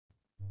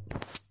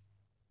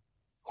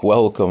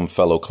Welcome,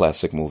 fellow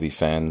classic movie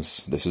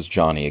fans. This is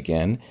Johnny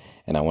again,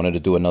 and I wanted to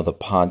do another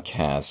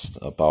podcast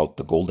about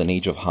the golden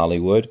age of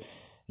Hollywood.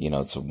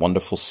 It's a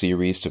wonderful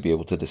series to be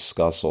able to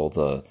discuss all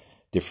the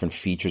different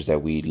features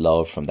that we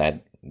love from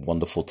that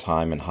wonderful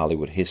time in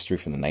Hollywood history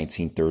from the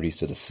 1930s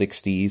to the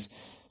 60s,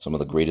 some of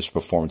the greatest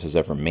performances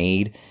ever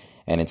made.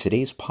 And in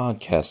today's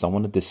podcast, I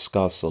want to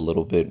discuss a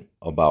little bit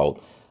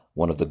about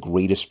one of the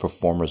greatest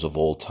performers of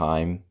all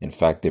time. In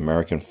fact, the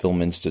American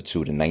Film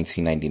Institute in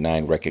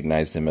 1999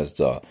 recognized him as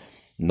the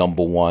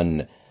number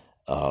one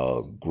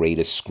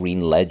greatest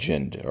screen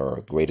legend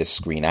or greatest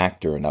screen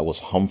actor, and that was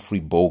Humphrey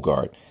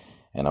Bogart.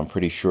 And I'm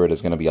pretty sure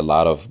there's going to be a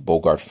lot of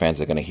Bogart fans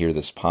that are going to hear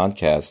this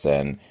podcast.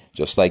 And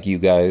just like you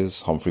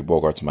guys, Humphrey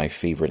Bogart's my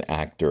favorite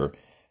actor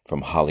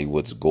from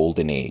Hollywood's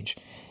golden age.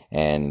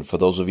 And for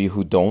those of you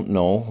who don't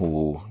know,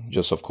 who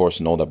just of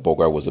course know that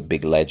Bogart was a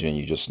big legend,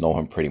 you just know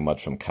him pretty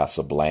much from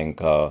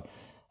Casablanca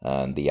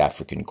and The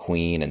African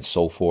Queen and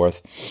so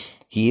forth.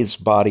 His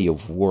body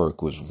of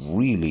work was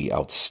really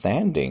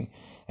outstanding.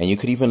 And you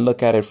could even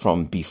look at it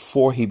from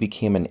before he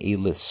became an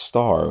A-list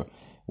star,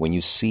 when you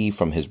see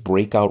from his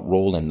breakout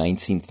role in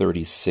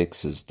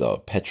 1936 as the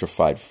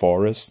Petrified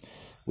Forest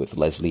with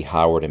Leslie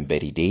Howard and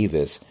Bette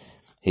Davis.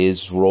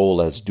 His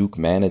role as Duke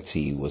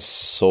Manatee was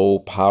so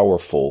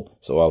powerful,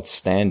 so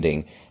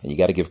outstanding, and you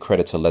got to give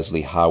credit to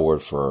Leslie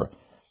Howard for,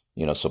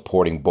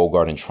 supporting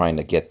Bogart and trying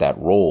to get that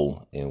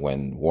role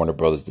when Warner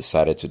Brothers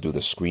decided to do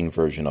the screen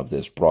version of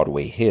this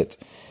Broadway hit.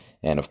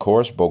 And of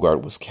course,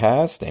 Bogart was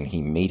cast, and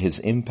he made his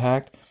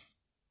impact,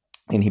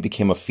 and he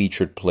became a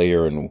featured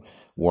player in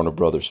Warner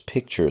Brothers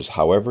pictures.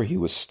 However, he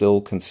was still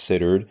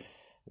considered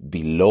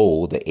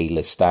below the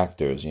A-list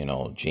actors,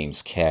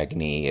 James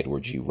Cagney,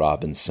 Edward G.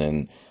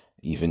 Robinson,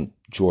 even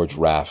George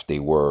Raft. They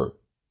were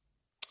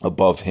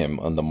above him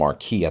on the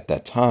marquee at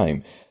that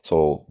time.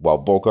 So while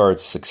Bogart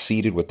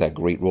succeeded with that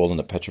great role in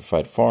The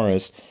Petrified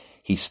Forest,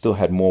 he still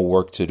had more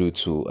work to do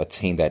to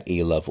attain that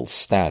A-level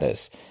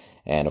status.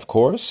 And of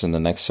course, in the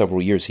next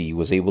several years, he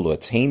was able to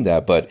attain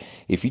that. But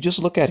if you just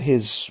look at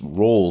his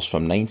roles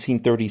from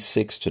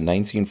 1936 to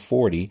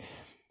 1940,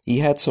 he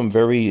had some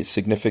very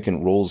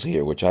significant roles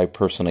here, which I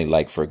personally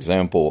like. For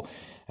example,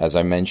 as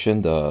I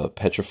mentioned, The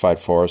Petrified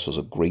Forest was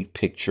a great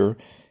picture.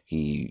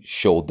 He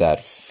showed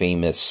that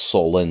famous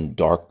sullen,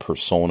 dark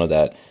persona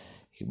that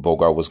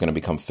Bogart was going to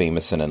become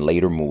famous in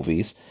later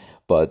movies.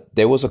 But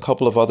there was a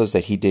couple of others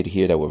that he did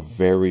here that were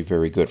very,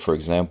 very good. For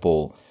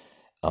example,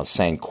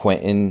 San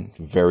Quentin,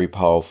 very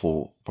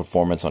powerful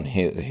performance on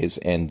his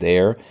end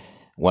there.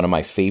 One of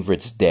my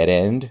favorites, Dead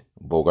End,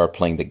 Bogart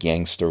playing the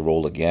gangster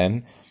role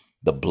again.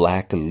 The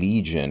Black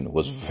Legion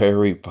was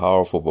very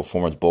powerful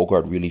performance.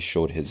 Bogart really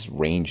showed his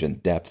range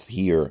and depth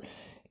here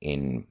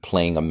in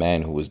playing a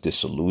man who was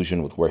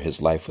disillusioned with where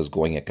his life was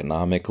going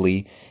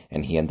economically,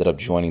 and he ended up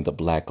joining the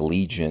Black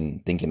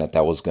Legion thinking that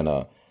that was going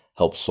to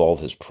help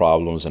solve his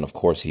problems. And of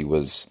course he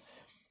was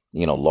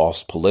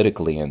lost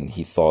politically, and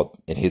he thought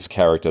in his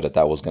character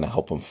that was going to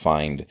help him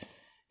find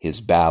his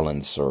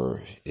balance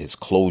or his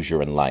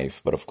closure in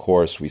life. But of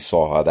course, we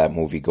saw how that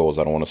movie goes.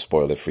 I don't want to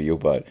spoil it for you,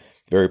 but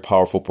very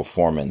powerful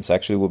performance.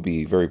 Actually will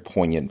be very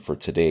poignant for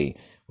today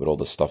with all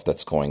the stuff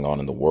that's going on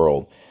in the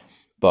world.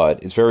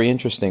 But it's very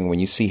interesting when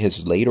you see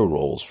his later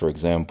roles. For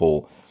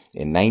example,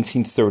 in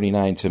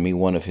 1939, to me,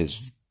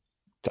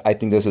 I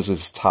think this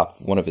is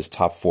one of his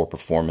top four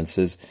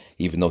performances,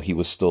 even though he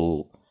was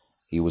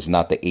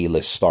not the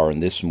A-list star in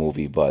this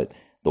movie. But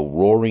the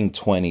Roaring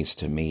Twenties,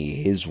 to me,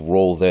 his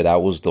role there,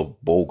 that was the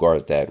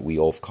Bogart that we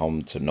all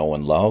come to know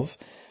and love.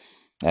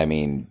 I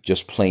mean,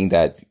 just playing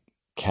that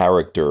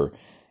character,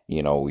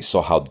 we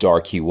saw how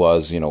dark he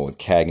was, with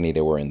Cagney.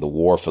 They were in the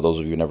war. For those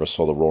of you who never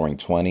saw the Roaring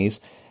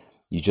Twenties,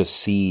 you just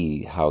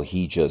see how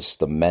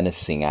the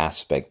menacing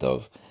aspect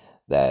of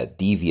that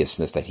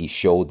deviousness that he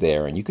showed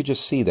there. And you could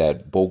just see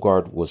that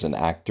Bogart was an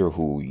actor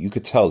who you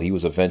could tell he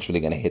was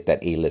eventually going to hit that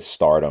A-list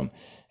stardom.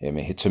 I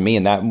mean, to me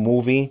in that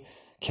movie,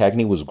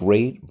 Cagney was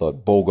great,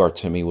 but Bogart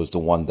to me was the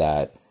one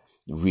that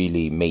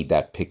really made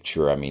that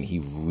picture. I mean, he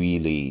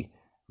really,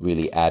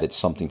 really added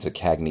something to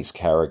Cagney's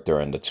character,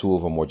 and the two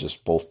of them were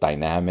just both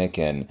dynamic,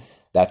 and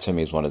that to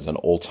me is an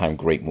all-time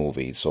great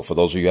movie. So for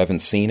those of you who haven't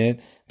seen it,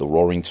 The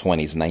Roaring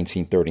Twenties,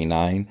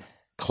 1939,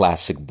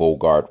 classic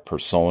Bogart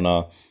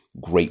persona,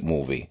 great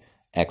movie,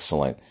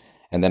 excellent.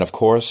 And then of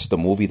course, the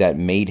movie that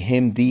made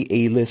him the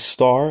A-list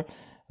star,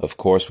 of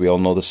course, we all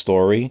know the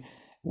story,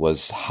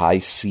 was High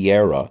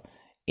Sierra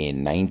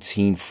in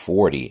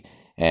 1940,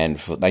 and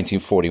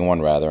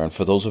 1941 rather. And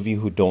for those of you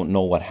who don't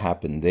know what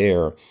happened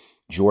there,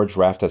 George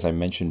Raft, as I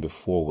mentioned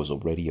before, was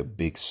already a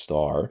big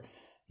star,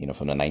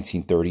 from the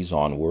 1930s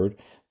onward.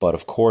 But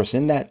of course,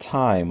 in that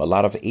time, a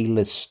lot of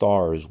A-list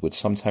stars would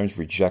sometimes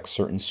reject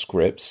certain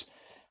scripts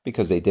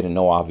because they didn't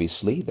know,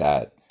 obviously,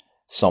 that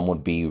some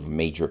would be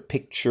major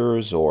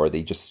pictures, or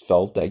they just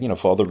felt that,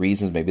 for other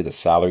reasons, maybe the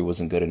salary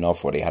wasn't good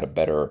enough, or they had a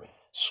better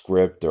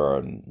script or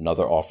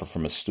another offer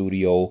from a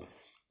studio,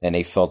 and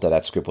they felt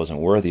that script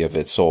wasn't worthy of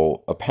it.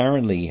 So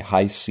apparently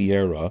High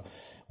Sierra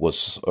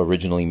was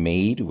originally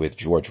made with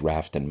George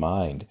Raft in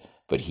mind.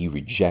 but he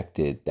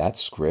rejected that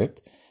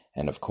script.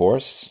 And of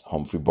course,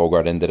 Humphrey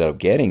Bogart ended up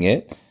getting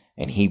it,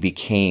 and he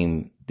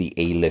became the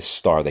A-list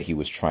star that he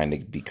was trying to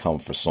become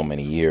for so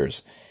many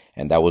years.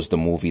 And that was the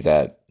movie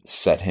that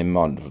set him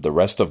on the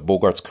rest of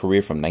Bogart's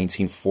career from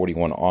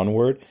 1941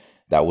 onward.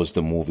 That was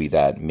the movie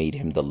that made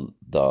him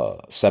the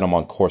set him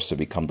on course to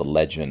become the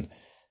legend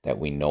that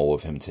we know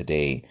of him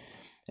today.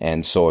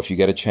 And so if you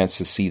get a chance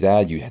to see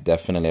that, you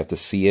definitely have to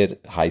see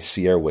it. High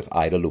Sierra with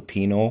Ida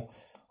Lupino,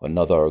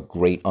 another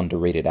great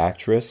underrated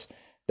actress.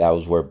 That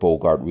was where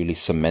Bogart really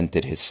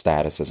cemented his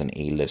status as an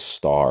A-list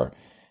star.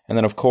 And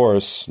then, of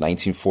course,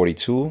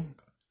 1942,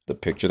 the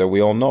picture that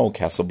we all know,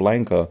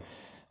 Casablanca,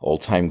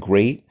 all-time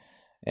great.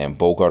 And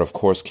Bogart, of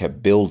course,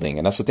 kept building.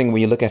 And that's the thing,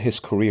 when you look at his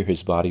career,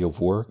 his body of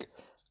work,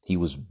 he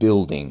was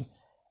building.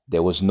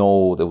 There was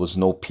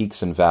no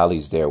peaks and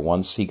valleys there.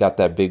 Once he got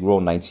that big role,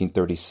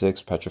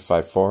 1936,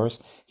 Petrified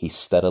Forest, he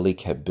steadily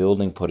kept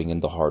building, putting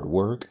in the hard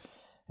work.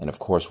 And of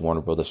course,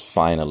 Warner Brothers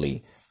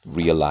finally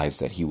realized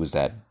that he was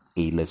that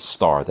A-list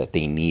star that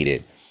they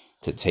needed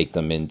to take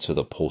them into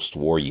the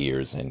post-war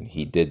years. And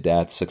he did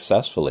that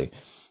successfully.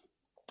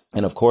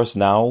 And of course,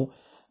 now,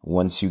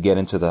 once you get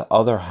into the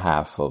other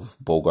half of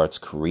Bogart's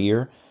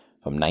career,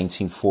 from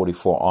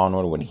 1944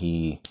 onward, when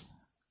he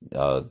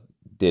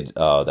did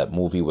that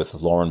movie with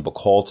Lauren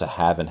Bacall, To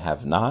Have and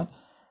Have Not.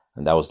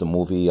 And that was the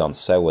movie on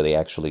set where they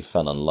actually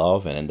fell in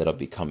love and ended up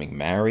becoming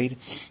married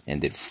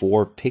and did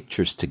 4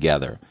 pictures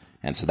together.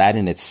 And so that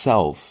in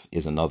itself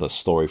is another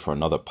story for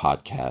another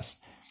podcast.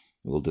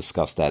 We'll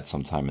discuss that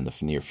sometime in the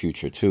near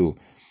future too.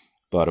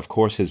 But of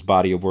course, his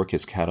body of work,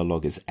 his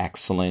catalog is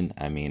excellent.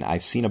 I mean,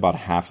 I've seen about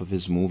half of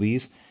his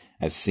movies.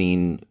 I've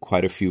seen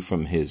quite a few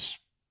from his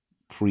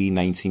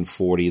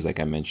pre-1940s, like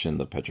I mentioned,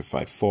 The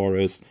Petrified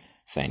Forest,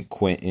 San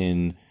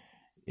Quentin,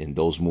 in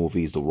those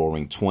movies, The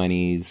Roaring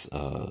Twenties,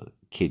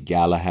 Kid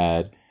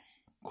Galahad,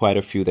 quite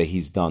a few that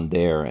he's done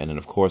there. And then,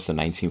 of course, the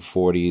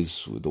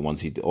 1940s, the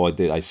ones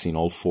I've seen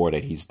all 4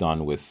 that he's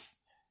done with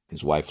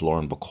his wife,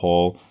 Lauren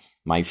Bacall.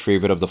 My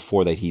favorite of the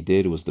 4 that he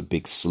did was The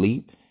Big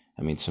Sleep.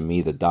 I mean, to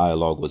me, the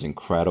dialogue was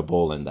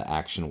incredible and the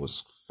action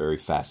was very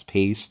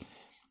fast-paced.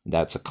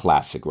 That's a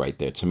classic right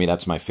there. To me,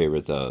 that's my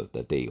favorite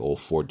that they all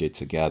 4 did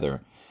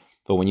together.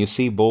 But when you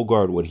see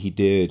Bogart, what he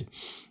did,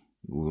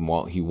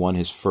 he won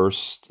his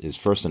first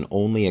and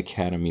only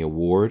Academy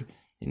Award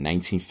in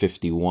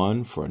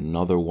 1951 for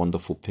another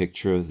wonderful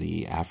picture,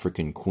 The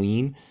African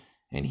Queen.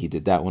 And he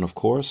did that one, of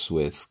course,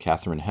 with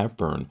Katharine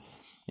Hepburn.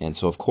 And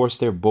so, of course,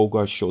 there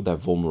Bogart showed that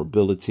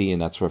vulnerability,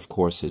 and that's where, of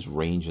course, his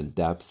range and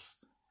depth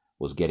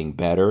was getting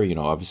better. You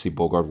know, obviously,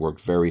 Bogart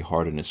worked very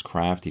hard in his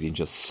craft. He didn't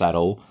just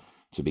settle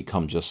to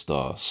become just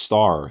a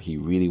star. He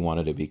really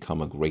wanted to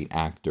become a great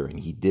actor, and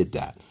he did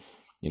that.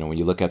 You know, when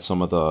you look at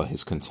some of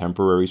his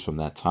contemporaries from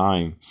that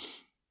time,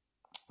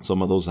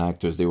 some of those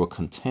actors, they were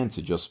content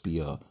to just be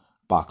a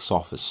box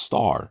office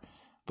star.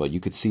 But you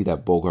could see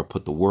that Bogart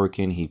put the work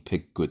in. He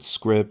picked good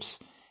scripts,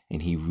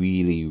 and he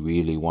really,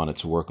 really wanted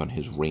to work on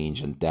his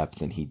range and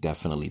depth, and he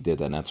definitely did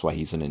that. And that's why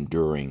he's an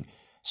enduring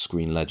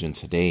screen legend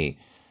today.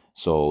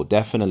 So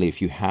definitely,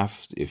 if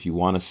you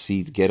want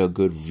to get a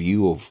good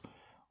view of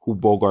who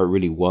Bogart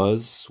really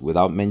was,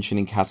 without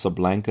mentioning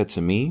Casablanca,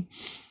 to me,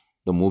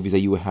 the movies that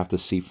you would have to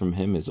see from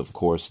him is, of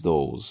course,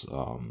 those.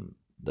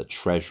 The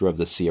Treasure of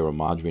the Sierra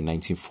Madre in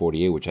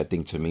 1948, which I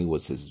think to me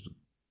was his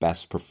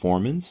best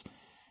performance.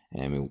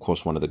 I mean, of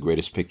course, one of the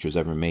greatest pictures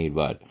ever made.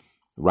 But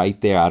right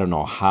there, I don't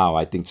know how.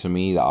 I think to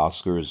me, the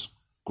Oscars,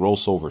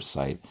 gross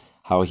oversight.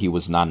 How he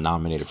was not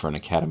nominated for an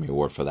Academy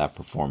Award for that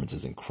performance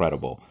is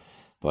incredible.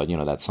 But, you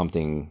know, that's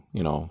something,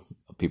 you know,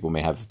 people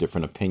may have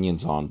different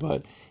opinions on.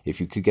 But if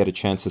you could get a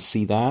chance to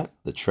see that,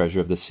 The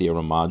Treasure of the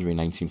Sierra Madre in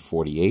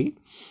 1948.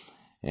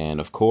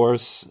 And of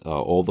course,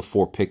 all the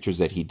 4 pictures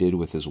that he did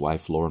with his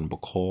wife, Lauren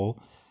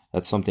Bacall,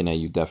 that's something that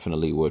you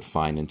definitely would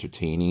find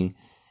entertaining.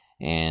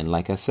 And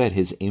like I said,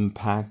 his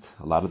impact,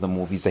 a lot of the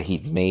movies that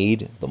he'd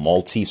made, The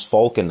Maltese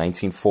Falcon,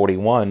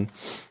 1941,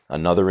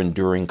 another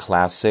enduring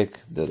classic.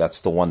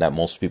 That's the one that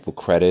most people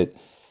credit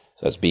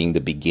as being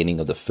the beginning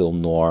of the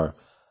film noir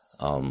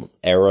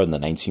era in the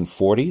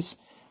 1940s.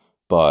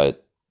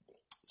 But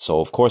so,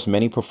 of course,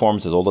 many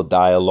performances, all the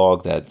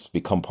dialogue that's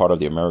become part of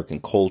the American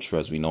culture,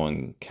 as we know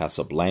in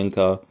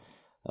Casablanca.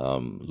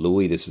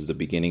 Louis, this is the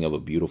beginning of a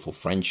beautiful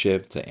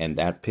friendship to end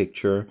that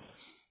picture.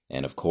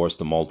 And, of course,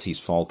 The Maltese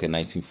Falcon,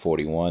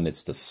 1941.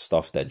 It's the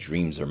stuff that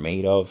dreams are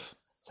made of.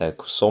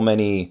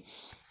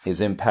 His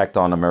impact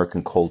on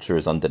American culture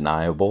is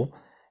undeniable.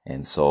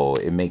 And so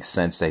it makes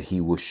sense that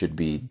he should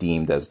be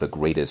deemed as the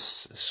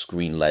greatest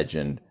screen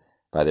legend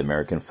by the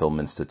American Film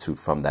Institute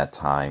from that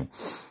time.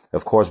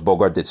 Of course,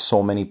 Bogart did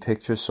so many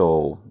pictures,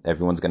 so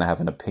everyone's going to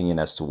have an opinion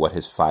as to what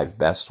his 5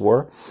 best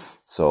were.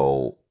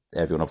 So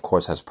everyone, of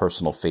course, has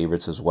personal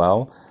favorites as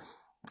well.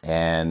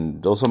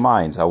 And those are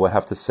mine. I would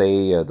have to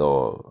say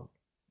the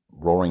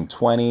Roaring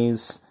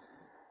Twenties,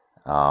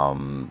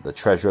 The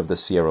Treasure of the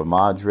Sierra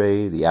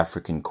Madre, The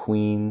African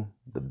Queen,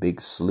 The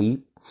Big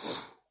Sleep,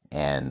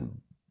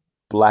 and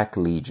Black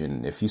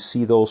Legion. If you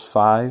see those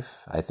five,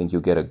 I think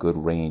you'll get a good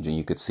range, and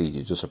you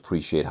just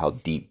appreciate how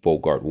deep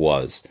Bogart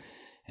was.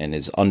 And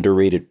his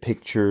underrated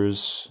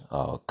pictures,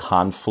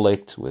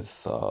 Conflict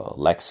with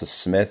Lexus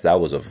Smith, that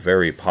was a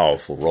very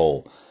powerful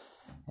role.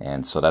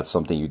 And so that's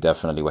something you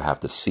definitely would have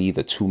to see.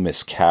 The Two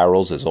Miss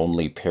Carols, his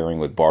only pairing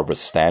with Barbara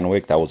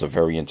Stanwyck, that was a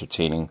very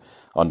entertaining,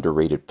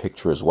 underrated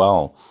picture as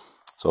well.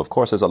 So, of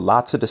course, there's a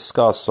lot to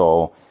discuss.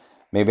 So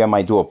maybe I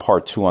might do a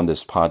part 2 on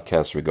this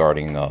podcast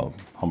regarding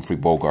Humphrey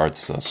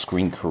Bogart's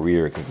screen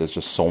career, because there's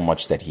just so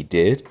much that he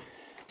did.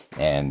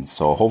 And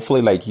so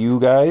hopefully, like you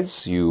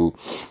guys, you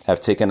have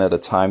taken the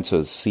time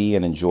to see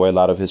and enjoy a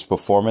lot of his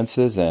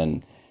performances.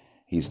 And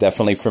he's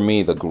definitely, for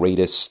me, the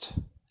greatest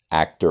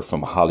actor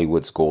from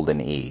Hollywood's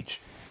golden age.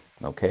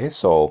 Okay,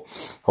 so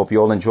hope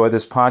you all enjoy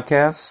this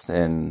podcast.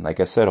 And like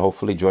I said,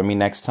 hopefully join me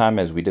next time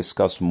as we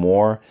discuss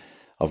more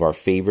of our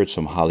favorites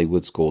from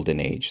Hollywood's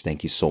golden age.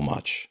 Thank you so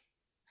much.